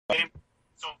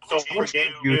So for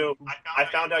game two, I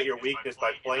found out your weakness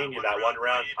by playing you that one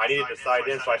round. I needed to side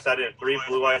in, so I sat in 3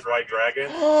 blue eyes white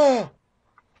dragons.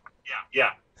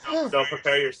 Yeah. So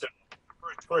prepare yourself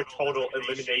for a total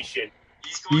elimination.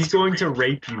 He's going to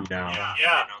rape you now.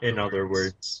 Yeah. In other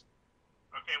words.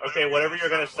 Okay, whatever you're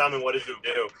gonna summon, what does it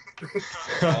do?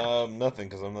 Nothing,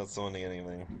 because I'm not summoning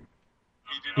anything.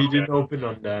 He didn't open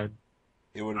on that.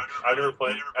 It would. I've never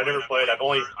played. I've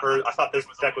only heard. I thought this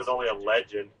deck was only a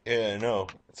legend. Yeah, I know.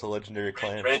 It's a legendary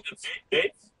clan. Random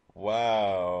states.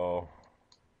 Wow.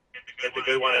 Get the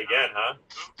good one again, huh?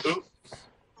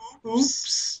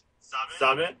 Oops.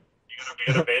 Summon.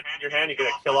 You got a bait in your hand. You're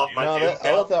gonna kill off my. No,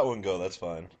 I'll let that one go. That's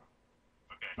fine.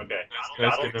 Okay.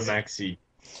 Let's give him maxi.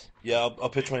 Yeah, I'll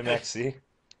pitch my maxi.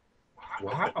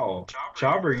 Wow,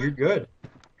 JrbJobber, you're good.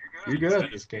 You're good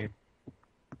at this game.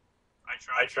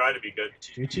 I try to be good.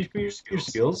 Can you teach me your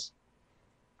skills?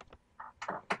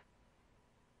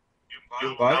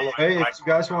 By the way, if you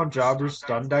guys want JrbJobber's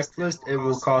stun deck list, it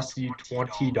will cost you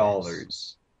 $20.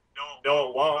 No,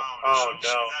 it won't. Oh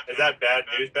no, is that bad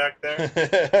news back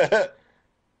there?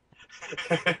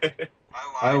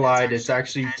 I lied. It's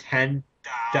actually $10,000.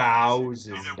 Is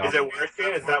it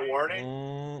working? Is that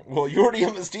warning? Well, you already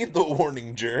understood the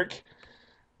warning, jerk.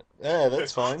 Yeah,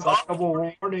 that's fine. Double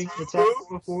warning. What's happened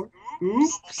before?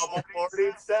 Oops. Double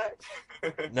warning set.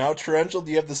 Now, Torrential, do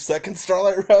you have the second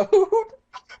Starlight Road?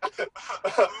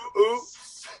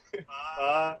 Oops.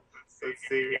 Let's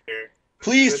see here.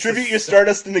 Please tribute your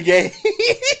Stardust in the game.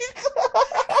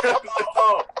 No.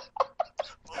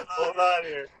 Hold on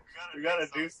here. We gotta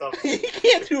do something. You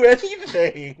can't do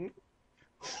anything.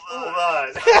 Hold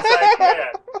on. Yes,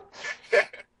 I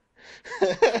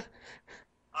can.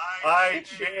 I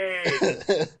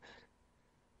changed.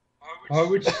 Why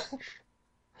would you?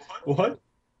 What?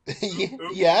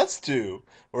 He has to,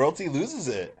 or else he loses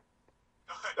it.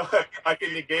 I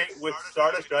can negate with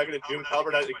Stardust Dragon and Doom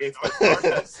Calvert against my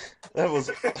Stardust. That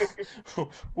was...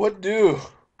 What do?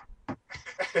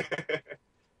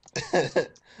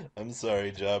 I'm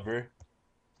sorry, Jobber.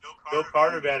 No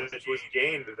card advantage was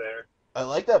gained there. I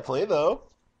like that play, though.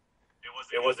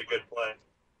 It was a good play.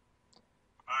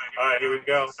 Alright, here we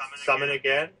go. Summon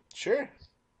again. Sure.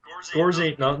 Scores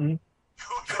ain't nothing.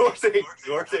 Scores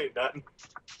ain't nothing.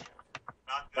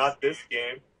 Not this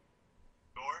game.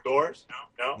 Scores?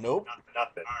 No? Nope.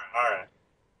 Nothing. Alright.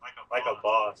 Like a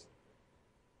boss.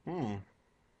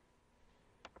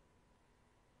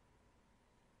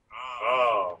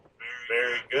 Oh,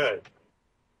 very good.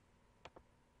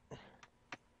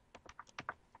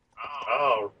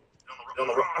 Oh,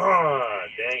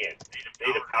 dang it.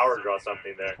 Need to power draw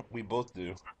something there. We both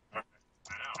do.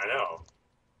 I know.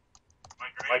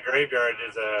 My graveyard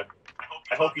is a...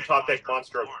 I hope you top deck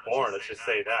Monster of Born, let's just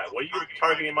say that. What are you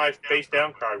targeting my face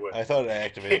down card with? I thought I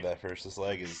activated that first. This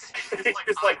lag is... He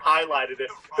just like highlighted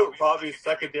it. Robbie's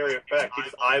secondary effect. He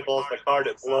just eyeballs the card,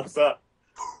 it blows up.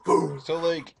 Boom. So,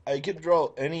 like, I could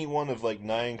draw any one of, like,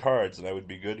 9 cards and I would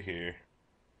be good here.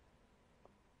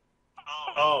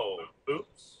 Oh,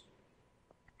 oops.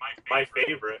 My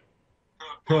favorite.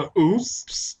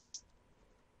 Oops.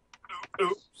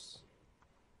 Oops.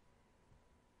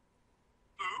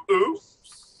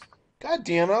 Oops. God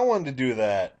damn, I wanted to do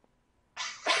that.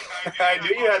 I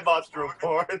knew you had Monster of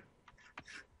Born.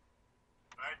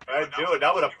 I'd do it.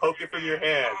 I would have poked it from your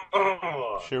hand.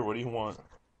 Oh. Sure, what do you want?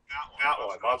 That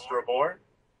one. Monster of Born?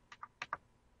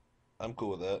 I'm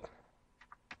cool with that.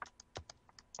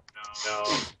 No.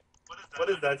 What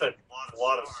is that? That's a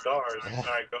lot of stars.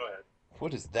 Alright, go ahead.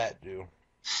 What does that do?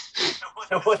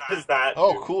 What does that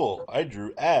Oh, do? cool. I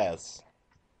drew ass.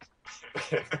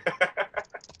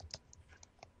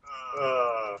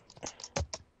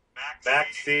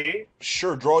 Max C?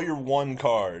 Sure, draw your 1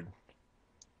 card.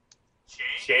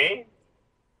 Chain?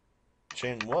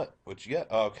 Chain what? What you got?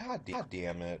 Oh, god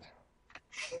damn it.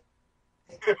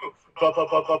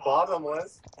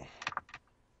 Bottomless?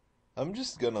 I'm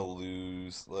just gonna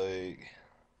lose, like...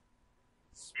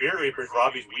 Spirit Reaper's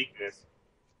Robbie's weakness.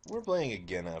 We're playing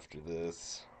again after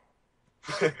this.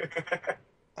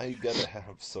 I gotta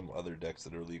have some other decks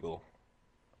that are legal.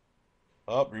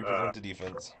 Oh, Reaper went to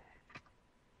defense.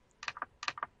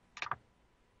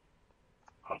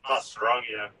 I'm not strong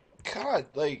yet. God,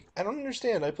 like, I don't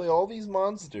understand. I play all these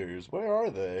monsters. Where are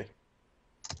they?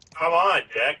 Come on,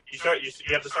 deck. You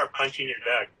have to start punching your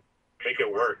deck. Make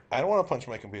it work. I don't want to punch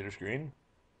my computer screen.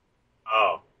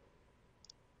 Oh.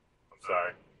 I'm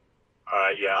sorry.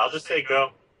 Alright, yeah, I'll just say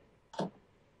go.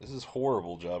 This is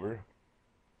horrible, Jobber.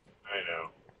 I know.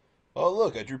 Oh,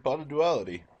 look, I drew Pot of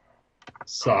Duality.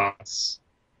 Sauce.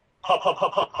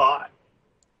 Hot.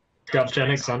 Got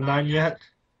Genic Sundyne yet?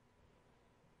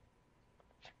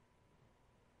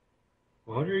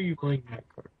 What are you playing that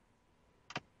card?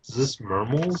 Is this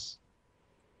Mermail's?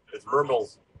 It's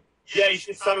Mermail's. Yeah, you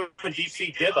should summon Deep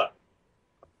Sea Diva.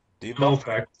 No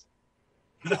effect.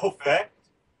 No effect?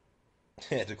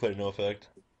 Yeah, declare no effect.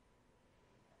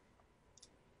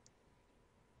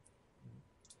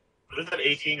 What does that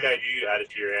 18 guy do? You add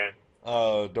it to your hand.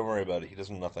 Oh, don't worry about it. He does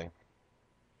nothing.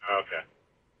 Okay.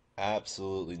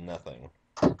 Absolutely nothing.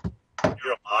 You're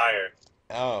a liar.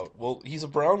 Oh, well, he's a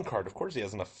brown card. Of course he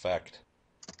has an effect.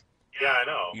 Yeah, I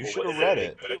know. You Well, should have is read any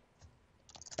it. good?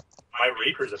 My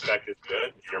Reaper's effect is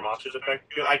good. Your monster's effect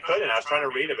is good. I couldn't. I was trying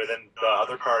to read it, but then the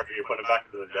other card you're putting it back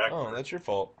into the deck. Oh, that's your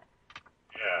fault.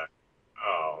 Yeah.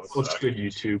 Oh. What's good,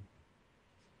 YouTube?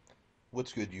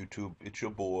 What's good, YouTube? It's your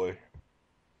boy.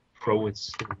 Pro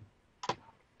instant.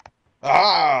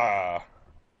 Ah!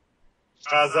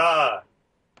 Huzzah!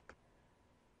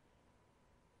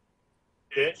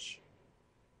 Pitch.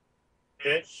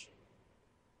 Pitch.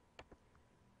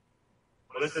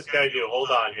 What does this guy do? Hold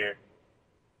on here.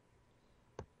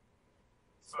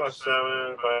 Squash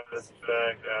 7, by this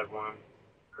effect, add 1.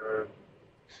 Curve.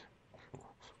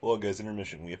 Well, guys,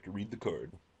 intermission. We have to read the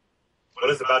card. What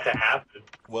is about to happen?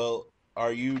 Well,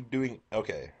 are you doing...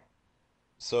 Okay.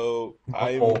 So,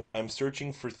 I'm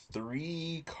searching for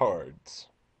 3 cards.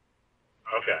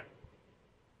 Okay.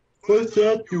 What's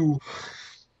that do?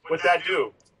 What's that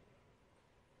do?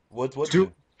 What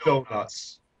Doom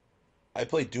Donuts. I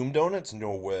play Doom Donuts?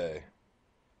 No way.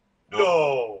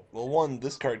 No! Well, one,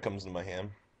 this card comes into my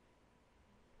hand.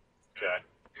 Okay.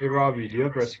 Hey, Robbie, do you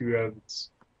have Rescue Rabbits?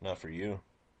 Not for you.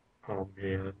 Oh,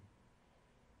 man.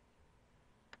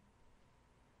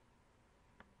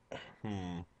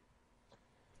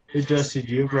 Hey, Jesse,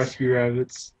 do you have Rescue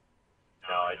Rabbits?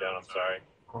 No, I don't. I'm sorry.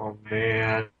 Oh,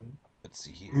 man. Let's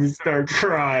see here. We start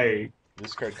crying.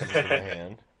 This card comes into my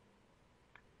hand.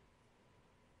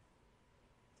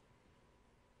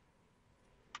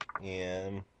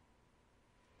 And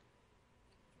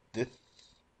this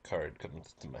card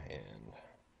comes to my hand.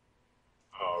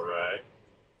 All right.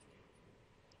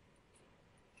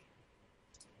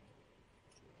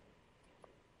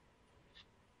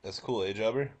 That's cool, eh,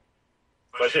 Jobber?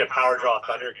 Especially a Power Draw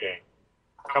Thunder King.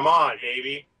 Come on,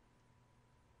 baby.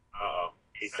 Uh-oh.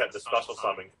 He set the special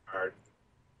summon card.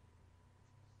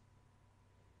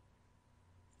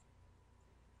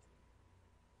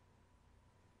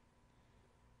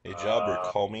 Hey, Jobber,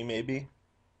 call me maybe?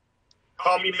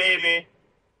 Call me maybe.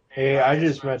 Hey, I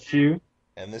just met you.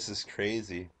 And this is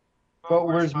crazy. But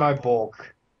where's my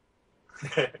bulk?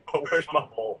 But where's my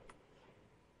bowl?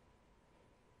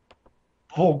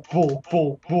 Bulk, bulk,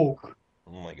 bulk, bulk.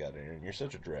 Oh my god, Aaron, you're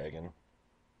such a dragon.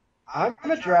 I'm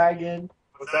a dragon.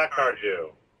 What's that card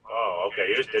do? Oh, okay.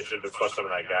 You just ditched it to flush some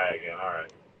of that guy again. All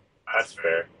right. That's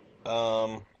fair.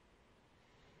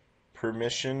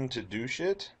 Permission to do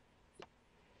shit?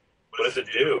 What does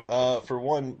it do? For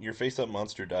one, your face-up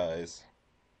monster dies.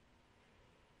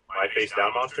 My face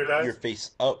down monster dies? Your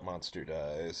face-up monster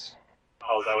dies.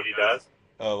 Oh, is that what he does?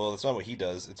 Oh, well, that's not what he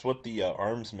does. It's what the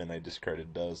armsman I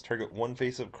discarded does. Target one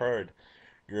face-up card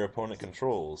your opponent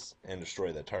controls and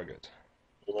destroy that target.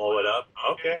 Blow it up?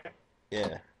 Okay.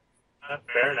 Yeah.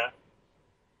 Fair enough.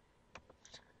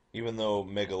 Even though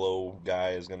Megalo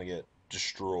guy is gonna get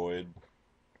destroyed,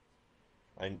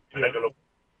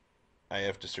 I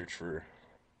have to search for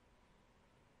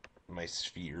my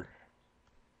sphere.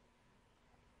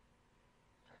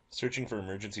 Searching for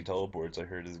emergency teleports, I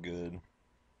heard, is good.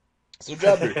 So,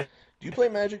 Jobber, do you play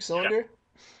Magic Cylinder?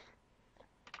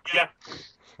 Yeah.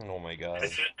 Oh my god.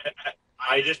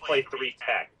 I just play 3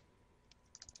 tech.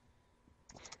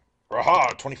 Aha!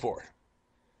 24.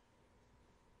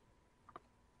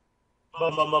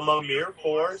 Mirror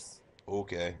Force?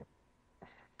 Okay.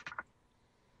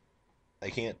 I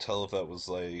can't tell if that was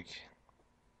like...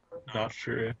 Not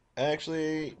sure.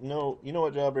 Actually, no. You know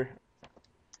what, Jobber?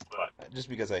 What? Just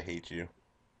because I hate you.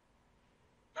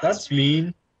 That's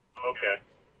mean. Okay.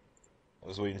 I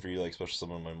was waiting for you to like special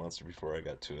summon my monster before I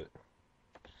got to it.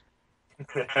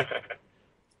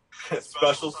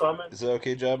 Special summon? Is that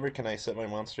okay, Jobber? Can I set my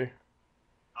monster?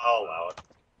 I'll allow it.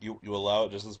 You allow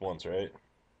it just this once, right?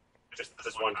 Just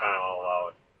this one time I'll allow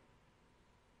it.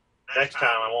 Next time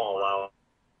I won't allow it.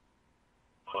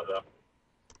 What the?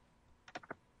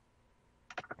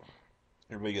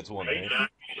 Everybody gets one, right?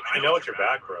 I know what your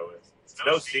back row is. It's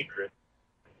no secret.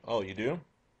 Oh, you do?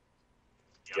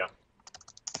 Yeah.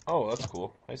 Oh, that's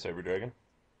cool. Hi, Cyber Dragon.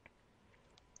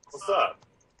 What's up?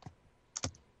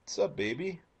 What's up,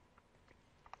 baby?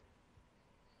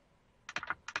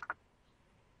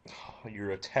 Oh,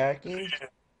 you're attacking?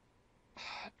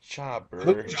 Jobber.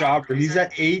 Look at Jobber. He's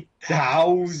at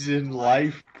 8,000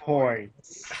 life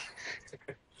points.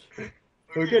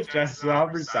 Look at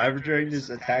JrbJobber Cyber Dragon just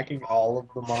attacking all of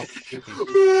the monsters.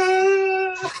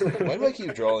 Why do I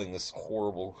keep drawing this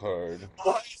horrible card?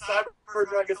 Why is Cyber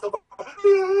Dragon so...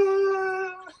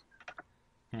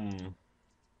 Hmm.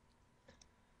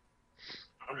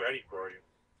 I'm ready for you.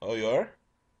 Oh, you are?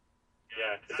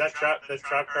 Yeah. Is that trap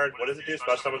card, what does it do?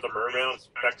 Special summons a Mermail and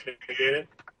effect negated?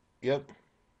 Yep.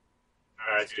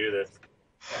 Alright, let's do this.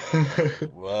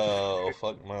 Whoa,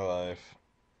 fuck my life.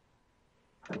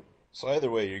 So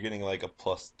either way, you're getting like a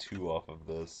 +2 off of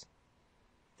this.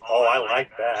 Oh, I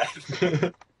like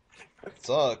that. It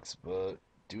sucks, but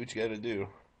do what you gotta do.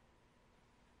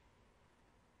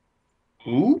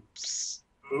 Oops.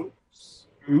 Oops.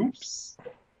 Oops.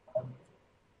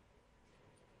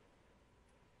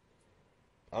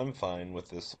 I'm fine with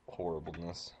this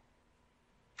horribleness.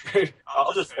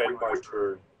 I'll just end my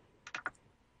turn.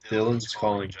 Dylan's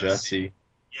calling Jesse.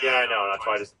 Yeah, I know. That's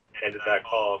why I just ended that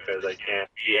call, because I can't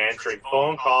be answering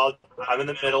phone calls. I'm in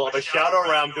the middle of a Shadow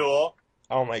Realm duel.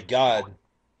 Oh my god.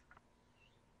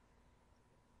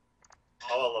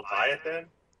 Oh, a Leviathan?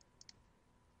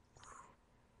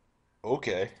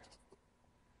 Okay.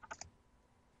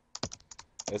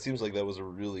 That seems like that was a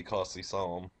really costly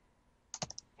solemn.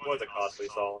 It was a costly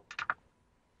solemn.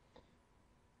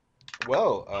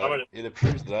 Well, it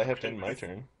appears that I have to end my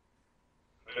turn.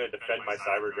 I'm going to defend my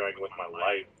Cyber Dragon with my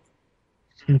life.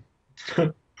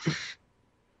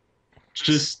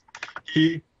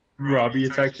 Robbie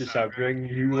attacks your Cyber Dragon.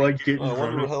 You like get in Oh, I front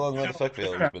wonder of how long that effect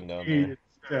veil has been down there.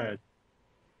 Dead.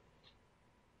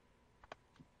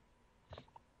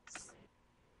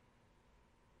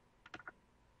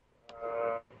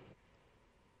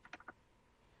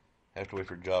 I have to wait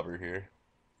for Jobber here.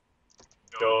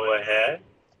 Go ahead.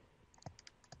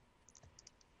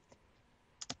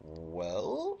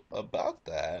 Well, about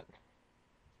that.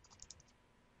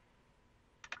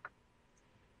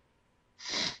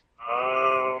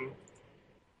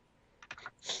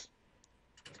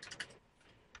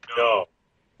 No.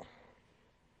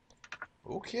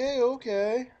 Okay,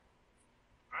 okay.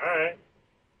 Alright.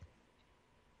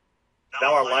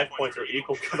 Now our life points are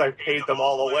equal because I paid them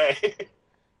all away.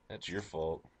 That's your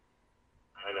fault.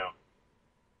 I know.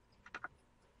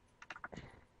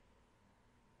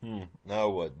 Now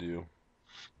what do?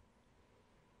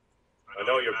 I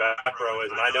know what your back row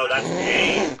is, and I know that's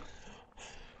game.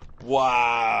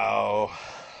 Wow.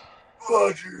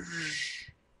 Fudges.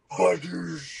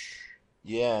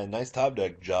 Yeah, nice top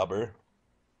deck, Jobber.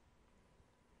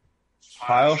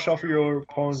 Pile shuffle your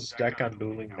opponent's deck on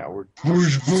Dueling Network.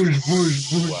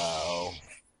 Wow.